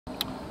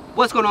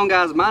What's going on,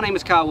 guys? My name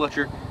is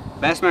Welcher,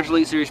 Bassmaster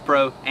Elite Series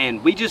Pro,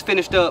 and we just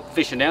finished up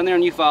fishing down there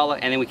on Eufaula,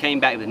 and then we came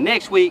back the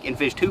next week and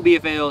fished 2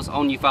 BFLs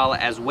on Eufaula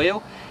as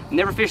well.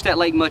 Never fished that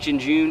lake much in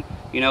June.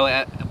 You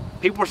know,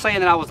 people were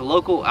saying that I was a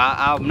local.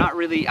 I'm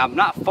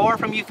not far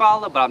from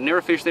Eufaula, but I've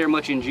never fished there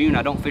much in June.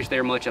 I don't fish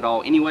there much at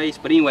all anyways.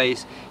 But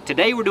anyways,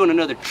 today we're doing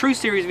another True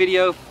Series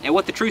video, and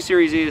what the True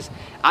Series is,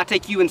 I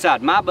take you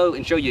inside my boat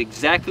and show you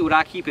exactly what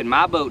I keep in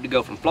my boat to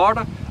go from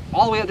Florida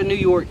all the way up to New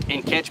York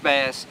and catch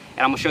bass, and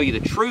I'm gonna show you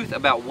the truth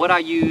about what I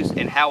use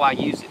and how I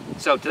use it.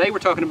 So today we're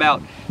talking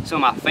about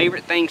some of my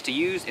favorite things to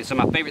use and some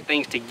of my favorite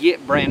things to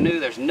get brand new.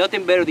 There's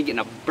nothing better than getting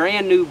a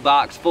brand new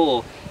box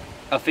full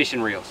of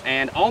fishing reels.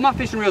 And all my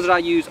fishing reels that I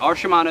use are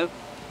Shimano.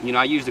 You know,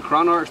 I use the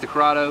Cronarch, the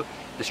Corrado,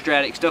 the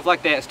Stratic, stuff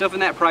like that, stuff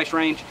in that price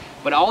range.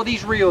 But all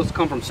these reels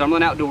come from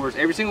Summerlin Outdoors.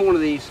 Every single one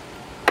of these.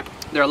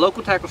 They're a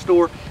local tackle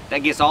store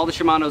that gets all the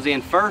Shimanos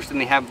in first, and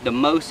they have the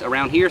most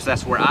around here, so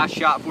that's where I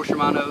shop for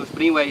Shimanos.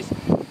 But anyways,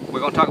 we're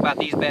gonna talk about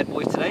these bad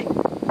boys today.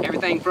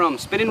 Everything from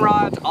spinning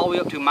rods all the way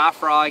up to my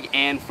frog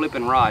and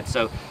flipping rods.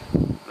 So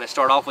let's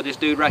start off with this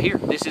dude right here.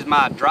 This is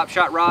my drop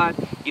shot rod.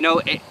 You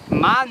know,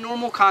 my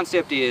normal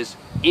concept is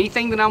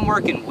anything that I'm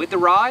working with the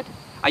rod,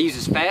 I use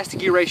as fast a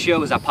gear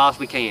ratio as I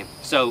possibly can.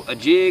 So a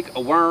jig,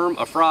 a worm,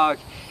 a frog,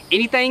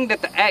 anything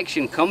that the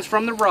action comes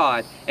from the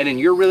rod and then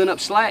you're reeling up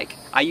slack,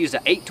 I use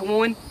an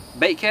 8-to-1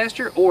 bait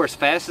caster or as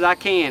fast as I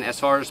can as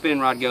far as the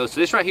spinning rod goes. So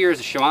this right here is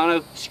a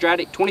Shimano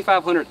Stratic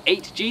 2500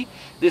 8G.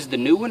 This is the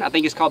new one. I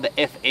think it's called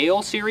the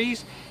FL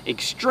series.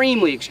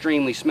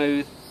 Extremely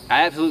smooth.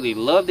 I absolutely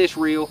love this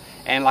reel.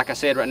 And like I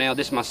said, right now,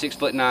 this is my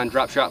 6'9"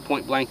 drop shot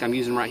point blank I'm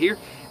using right here.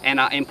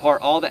 And I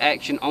impart all the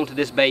action onto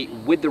this bait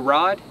with the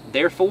rod.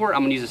 Therefore,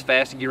 I'm gonna use as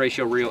fast a gear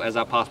ratio reel as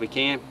I possibly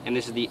can. And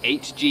this is the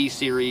HG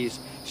series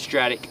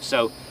Stratic.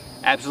 So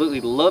absolutely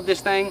love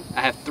this thing.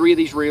 I have 3 of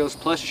these reels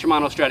plus a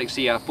Shimano Stratic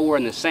CI4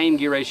 in the same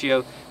gear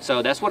ratio.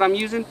 So that's what I'm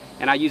using,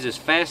 and I use as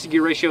fast a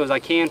gear ratio as I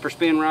can for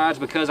spin rods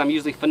because I'm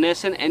usually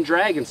finessing and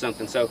dragging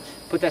something. So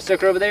put that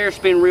sucker over there.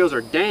 Spin reels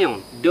are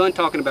down. Done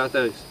talking about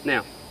those.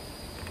 Now,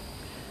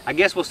 I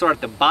guess we'll start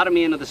at the bottom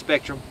end of the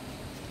spectrum.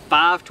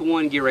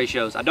 5-to-1 gear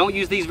ratios. I don't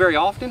use these very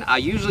often. I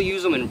usually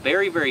use them in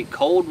very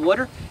cold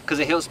water because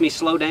it helps me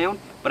slow down.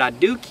 But I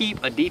do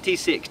keep a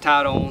DT6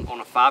 tied on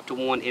a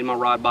 5-to-1 in my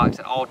rod box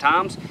at all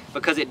times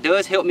because it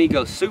does help me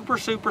go super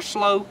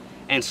slow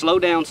and slow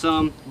down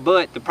some.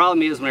 But the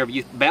problem is whenever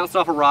you bounce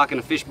off a rock and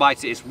a fish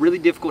bites it, it's really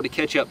difficult to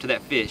catch up to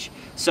that fish.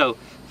 So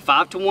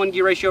 5-to-1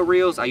 gear ratio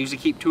reels, I usually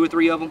keep 2 or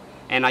 3 of them.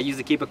 And I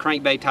usually keep a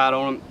crankbait tied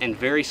on them and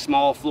very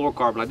small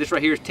fluorocarbon. Like this right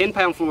here is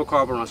 10-pound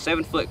fluorocarbon on a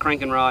 7-foot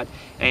cranking rod,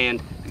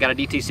 and I got a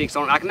DT6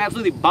 on it. I can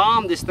absolutely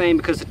bomb this thing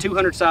because it's a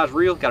 200 size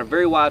reel, got a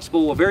very wide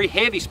spool, a very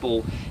heavy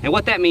spool. And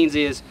what that means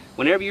is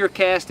whenever you're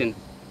casting,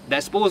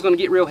 that spool is going to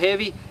get real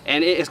heavy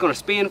and it's going to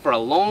spin for a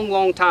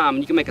long time,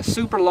 and you can make a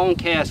super long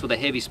cast with a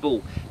heavy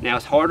spool. Now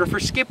it's harder for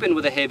skipping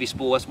with a heavy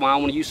spool. That's why I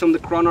want to use some of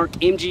the Cronarch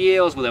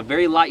MGLs with a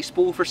very light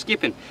spool for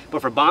skipping.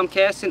 But for bomb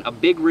casting, a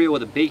big reel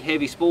with a big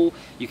heavy spool,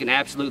 you can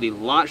absolutely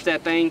launch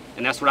that thing,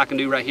 and that's what I can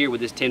do right here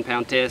with this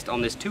 10-pound test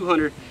on this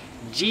 200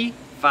 G5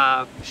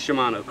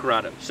 Shimano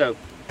Corrado. So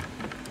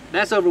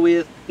that's over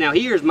with. Now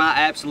here's my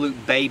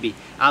absolute baby.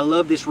 I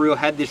love this reel,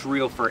 had this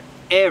reel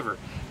forever.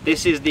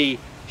 This is the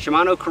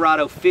Shimano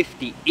Corrado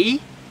 50E.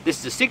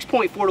 This is a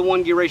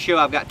 6.4-to-1 gear ratio.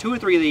 I've got 2 or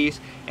 3 of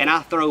these, and I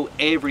throw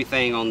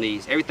everything on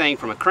these. Everything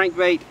from a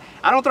crankbait.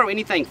 I don't throw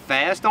anything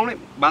fast on it,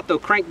 but I throw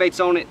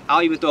crankbaits on it.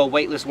 I'll even throw a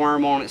weightless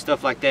worm on it,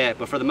 stuff like that.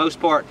 But for the most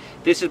part,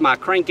 this is my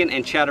cranking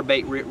and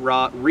chatterbait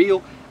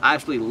reel. I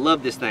absolutely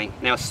love this thing.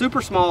 Now it's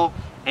super small,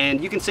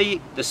 and you can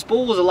see the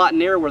spool is a lot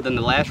narrower than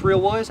the last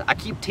reel was. I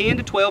keep 10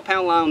 to 12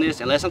 pound line on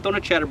this, unless I'm throwing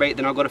a chatterbait,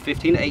 then I'll go to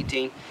 15 to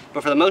 18.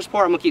 But for the most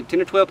part, I'm gonna keep 10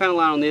 to 12 pound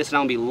line on this, and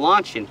I'm gonna be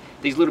launching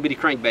these little bitty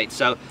crankbaits.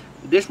 So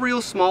this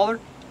reel's smaller,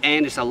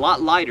 and it's a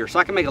lot lighter, so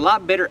I can make a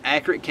lot better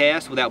accurate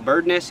casts without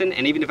bird nesting.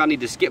 And even if I need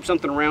to skip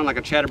something around like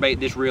a chatterbait,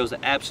 this reel is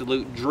an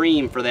absolute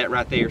dream for that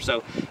right there.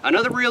 So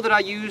another reel that I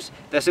use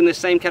that's in this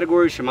same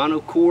category is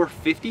Shimano Core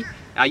 50.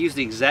 I use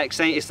the exact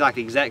same, it's like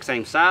the exact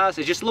same size.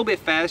 It's just a little bit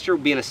faster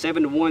being a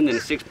 7-to-1 than a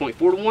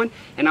 6.4-to-1,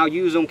 and I'll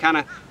use them, kind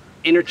of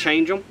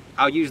interchange them.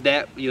 I'll use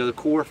that, you know, the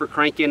core for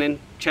cranking and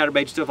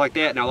chatterbait, stuff like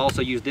that, and I'll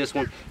also use this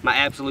one, my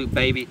absolute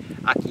baby.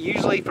 I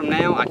usually, from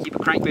now, I keep a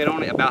crankbait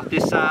on it about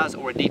this size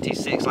or a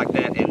DT6 like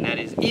that, and that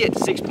is it,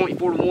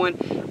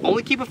 6.4-to-1.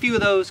 Only keep a few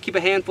of those, keep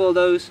a handful of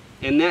those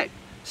in that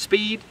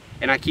speed,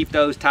 and I keep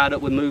those tied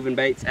up with moving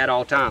baits at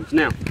all times.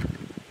 Now,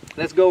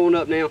 let's go on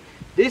up now.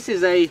 This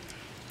is a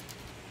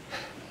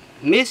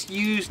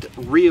misused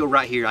reel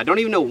right here. I don't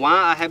even know why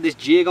I have this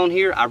jig on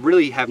here. I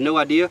really have no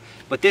idea,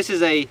 but this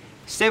is a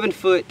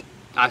 7-foot,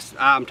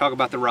 I'm talking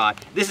about the rod.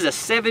 This is a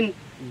 7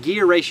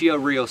 gear ratio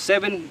reel,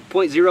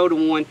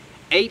 7.0-to-1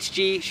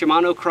 HG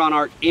Shimano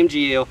Cronarch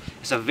MGL.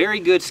 It's a very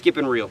good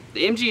skipping reel.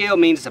 The MGL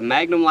means it's a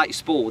magnum light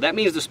spool. That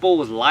means the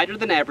spool is lighter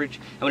than average,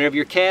 and whenever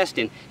you're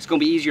casting, it's going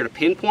to be easier to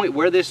pinpoint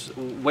where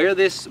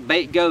this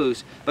bait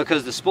goes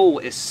because the spool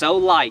is so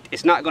light.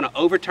 It's not going to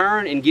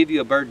overturn and give you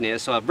a bird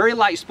nest. So a very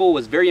light spool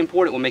is very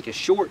important when making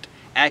short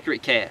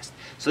accurate cast.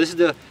 So this is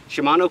the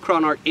Shimano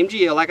Cronarch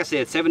MGL, like I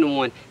said,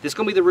 7-to-1. This is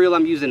going to be the reel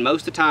I'm using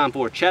most of the time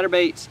for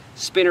chatterbaits,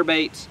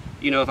 spinnerbaits.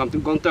 You know, if I'm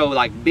going to throw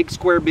like big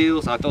square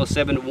bills, I'll throw a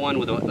 7-to-1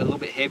 with a little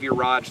bit heavier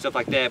rod, stuff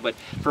like that. But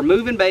for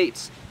moving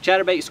baits,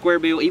 chatterbait, square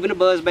bill, even a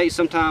buzz bait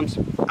sometimes,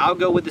 I'll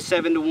go with the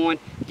 7-to-1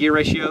 gear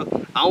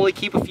ratio. I only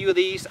keep a few of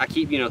these. I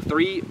keep, you know,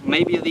 3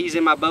 maybe of these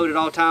in my boat at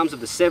all times of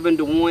the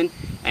 7-to-1,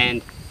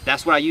 and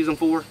that's what I use them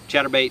for,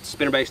 chatterbait,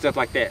 spinnerbait, stuff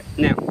like that.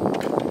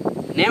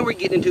 Now we're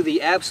getting into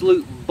the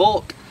absolute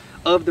bulk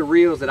of the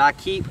reels that I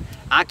keep.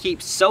 I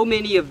keep so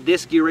many of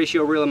this gear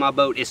ratio reel in my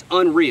boat, it's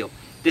unreal.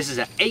 This is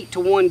an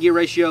 8-to-1 gear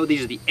ratio.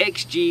 These are the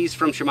XGs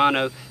from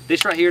Shimano.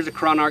 This right here is a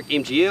Cronarch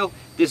MGL.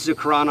 This is a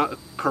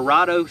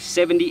Corrado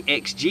 70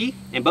 XG,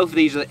 and both of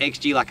these are the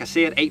XG, like I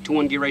said,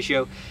 8-to-1 gear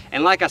ratio.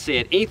 And like I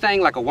said,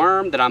 anything like a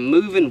worm that I'm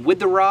moving with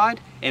the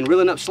rod and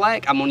reeling up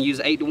slack, I'm gonna use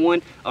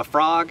 8-to-1. A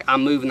frog,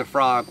 I'm moving the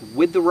frog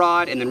with the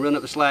rod and then reeling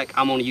up the slack,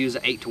 I'm gonna use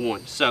an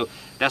 8-to-1. So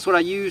that's what I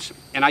use,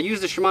 and I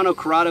use the Shimano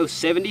Corrado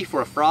 70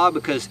 for a frog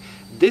because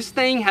this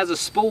thing has a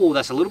spool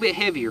that's a little bit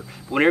heavier.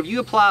 But whenever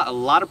you apply a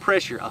lot of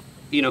pressure,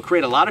 you know,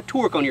 create a lot of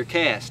torque on your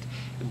cast,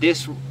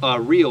 this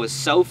reel is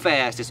so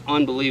fast, it's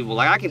unbelievable.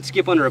 Like I can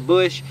skip under a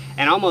bush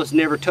and almost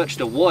never touch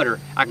the water.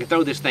 I can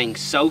throw this thing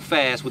so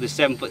fast with a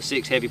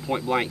 7'6" heavy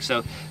point blank.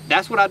 So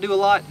that's what I do a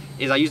lot,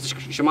 is I use the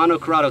Shimano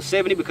Corrado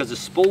 70 because the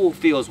spool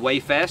feels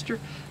way faster.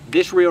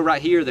 This reel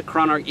right here, the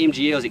Cronarch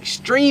MGL, is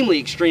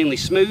extremely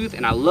smooth,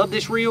 and I love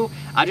this reel.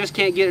 I just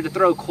can't get it to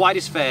throw quite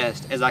as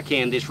fast as I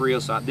can this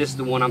reel, so this is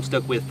the one I'm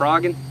stuck with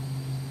frogging.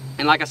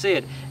 And like I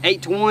said,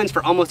 8-to-1s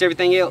for almost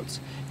everything else.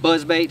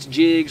 Buzz baits,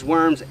 jigs,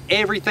 worms,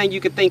 everything you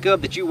could think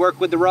of that you work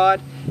with the rod,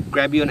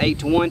 grab you an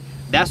 8-to-1.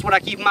 That's what I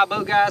keep in my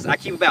boat, guys. I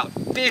keep about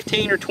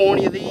 15 or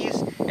 20 of these,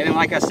 and then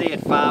like I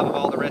said, 5 of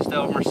all the rest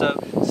of them or so.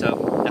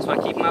 So that's what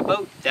I keep in my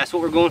boat. That's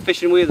what we're going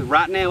fishing with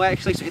right now,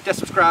 actually. So hit that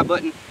subscribe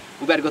button.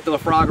 We better go throw a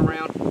frog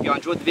around. If y'all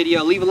enjoyed the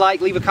video, leave a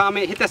like, leave a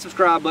comment, hit that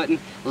subscribe button.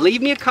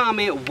 Leave me a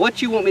comment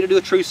what you want me to do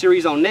a true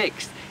series on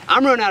next.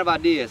 I'm running out of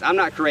ideas. I'm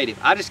not creative.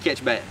 I just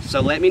catch bass.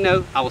 So let me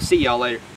know. I will see y'all later.